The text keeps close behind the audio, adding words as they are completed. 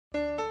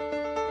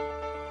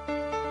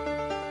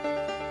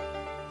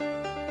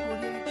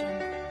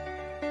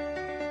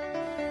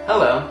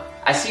Hello,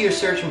 I see you're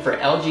searching for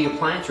LG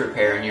appliance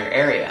repair in your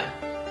area.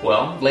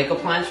 Well, Lake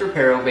Appliance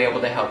Repair will be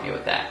able to help you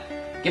with that.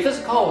 Give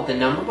us a call with the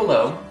number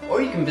below,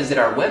 or you can visit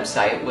our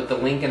website with the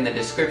link in the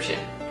description.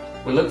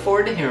 We look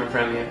forward to hearing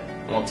from you,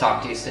 and we'll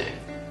talk to you soon.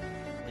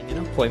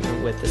 An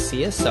appointment with the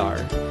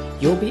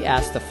CSR, you'll be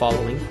asked the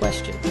following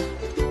questions.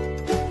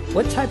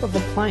 What type of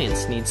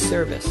appliance needs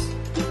service?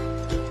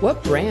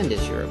 What brand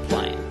is your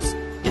appliance?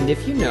 And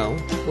if you know,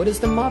 what is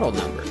the model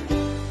number?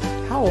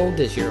 How old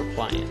is your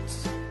appliance?